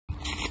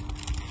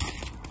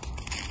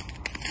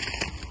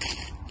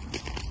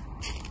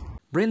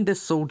Bring the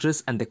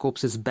soldiers and the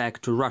corpses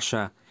back to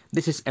Russia.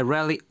 This is a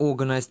rally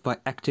organized by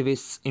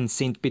activists in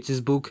St.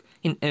 Petersburg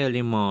in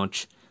early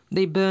March.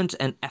 They burned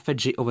an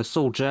effigy of a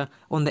soldier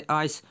on the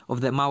ice of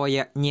the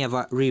Malaya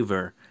Neva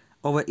River.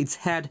 Over its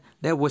head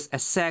there was a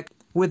sack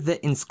with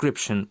the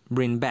inscription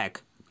 "Bring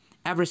back."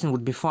 Everything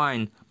would be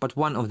fine, but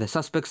one of the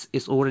suspects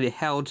is already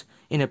held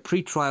in a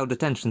pre-trial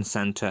detention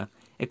center.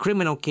 A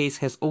criminal case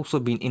has also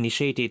been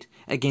initiated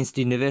against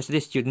the university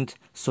student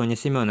Sonia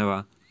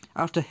Semenova.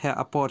 After her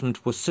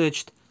apartment was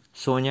searched,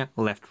 Sonia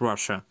left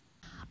Russia.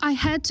 I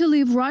had to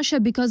leave Russia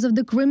because of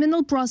the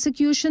criminal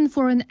prosecution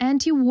for an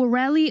anti-war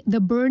rally,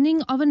 the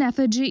burning of an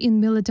effigy in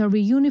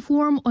military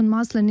uniform on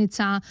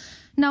Maslenitsa.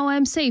 Now I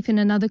am safe in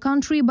another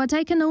country, but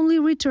I can only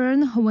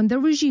return when the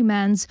regime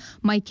ends.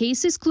 My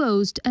case is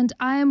closed and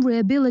I am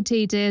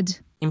rehabilitated.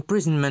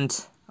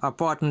 Imprisonment,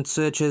 apartment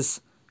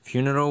searches,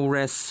 funeral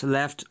wreaths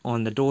left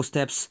on the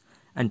doorsteps,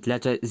 and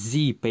letter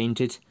Z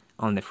painted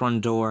on the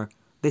front door.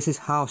 This is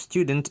how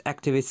student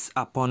activists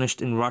are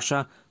punished in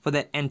Russia for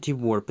their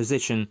anti-war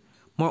position.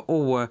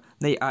 Moreover,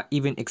 they are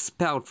even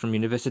expelled from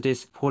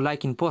universities for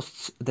liking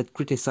posts that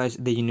criticize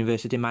the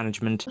university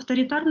management.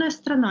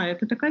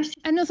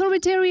 An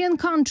authoritarian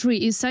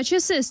country is such a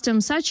system,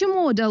 such a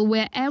model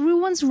where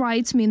everyone's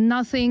rights mean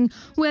nothing,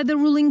 where the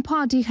ruling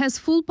party has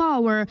full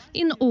power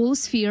in all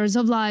spheres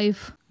of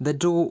life. The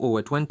door of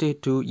a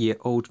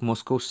 22-year-old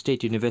Moscow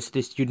State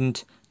University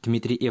student,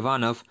 Dmitry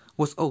Ivanov,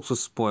 was also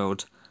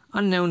spoiled.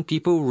 Unknown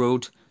people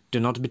wrote, "Do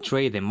not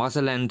betray the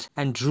motherland,"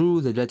 and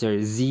drew the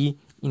letter Z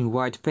in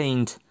white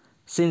paint.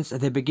 Since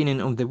the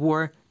beginning of the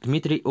war,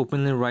 Dmitry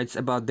openly writes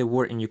about the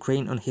war in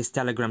Ukraine on his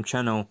Telegram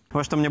channel.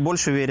 More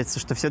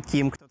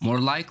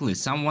likely,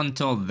 someone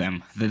told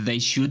them that they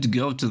should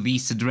go to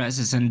these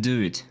addresses and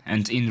do it,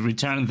 and in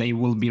return they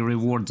will be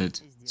rewarded.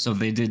 So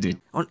they did it.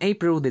 On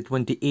April the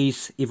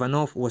 28th,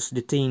 Ivanov was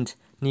detained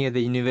near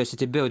the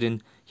university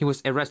building. He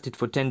was arrested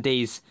for 10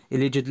 days,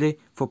 allegedly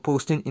for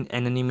posting in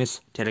anonymous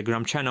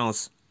Telegram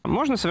channels.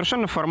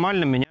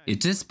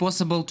 It is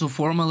possible to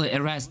formally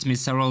arrest me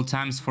several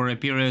times for a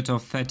period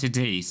of 30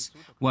 days.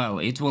 Well,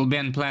 it will be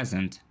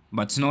unpleasant,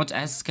 but not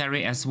as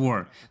scary as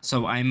war,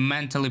 so I'm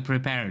mentally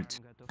prepared.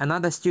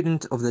 Another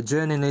student of the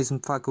journalism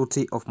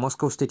faculty of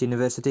Moscow State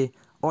University,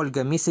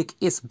 Olga Misik,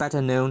 is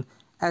better known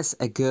as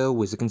a girl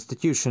with a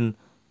constitution.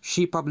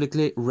 She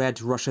publicly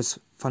read Russia's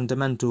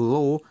fundamental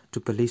law to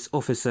police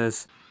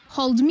officers.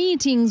 Hold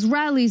meetings,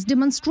 rallies,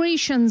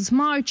 demonstrations,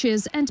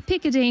 marches and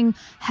picketing.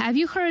 Have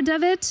you heard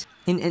of it?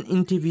 In an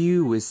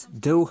interview with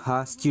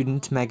Doha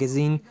Student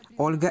magazine,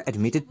 Olga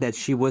admitted that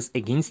she was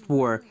against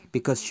war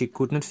because she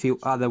could not feel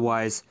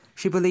otherwise.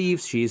 She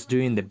believes she is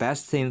doing the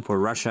best thing for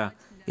Russia.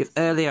 If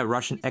earlier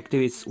Russian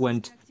activists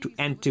went to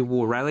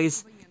anti-war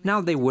rallies, now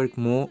they work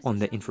more on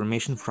the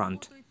information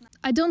front.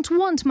 I don't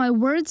want my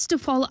words to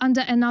fall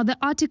under another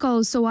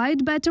article, so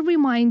I'd better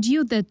remind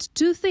you that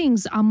two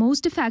things are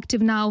most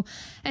effective now: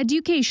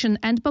 education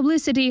and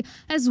publicity,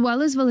 as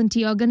well as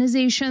volunteer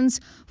organizations.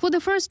 For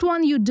the first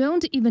one, you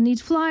don't even need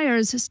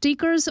flyers,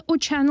 stickers or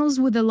channels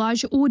with a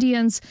large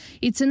audience.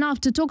 It's enough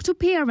to talk to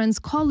parents,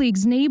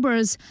 colleagues,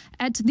 neighbors.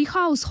 At the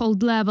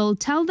household level,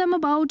 tell them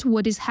about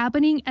what is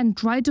happening and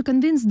try to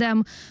convince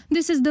them.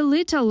 This is the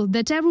little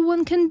that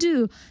everyone can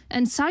do,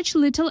 and such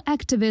little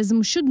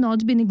activism should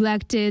not be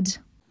neglected.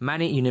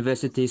 Many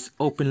universities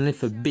openly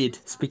forbid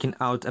speaking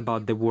out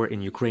about the war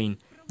in Ukraine.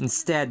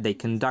 Instead, they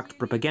conduct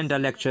propaganda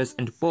lectures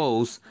and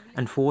polls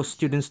and force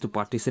students to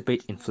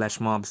participate in flash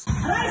mobs.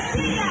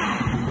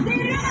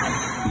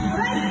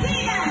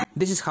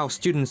 This is how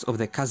students of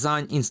the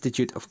Kazan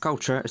Institute of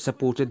Culture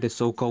supported the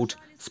so-called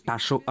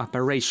special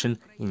operation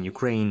in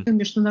Ukraine.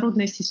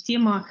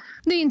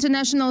 The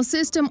international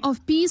system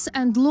of peace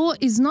and law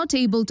is not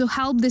able to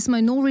help this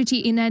minority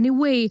in any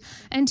way.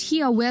 And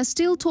here we are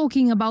still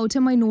talking about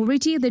a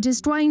minority that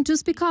is trying to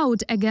speak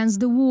out against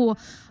the war.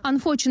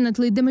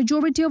 Unfortunately, the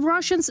majority of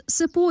Russians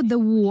support the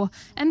war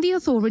and the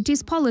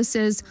authorities'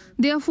 policies.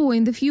 Therefore,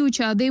 in the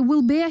future, they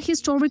will bear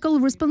historical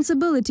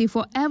responsibility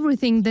for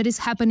everything that is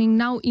happening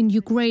now in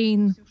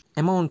Ukraine.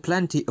 Among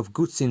plenty of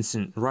good things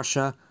in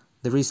Russia,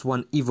 there is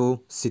one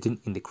evil sitting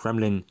in the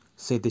Kremlin,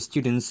 say the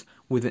students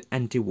with an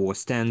anti-war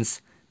stance.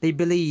 They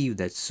believe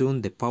that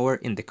soon the power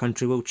in the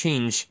country will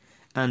change,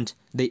 and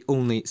they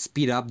only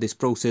speed up this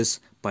process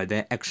by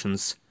their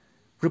actions.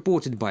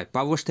 Reported by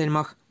Pavel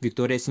Stelmach,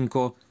 Victoria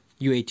Sinko,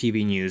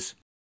 UATV News.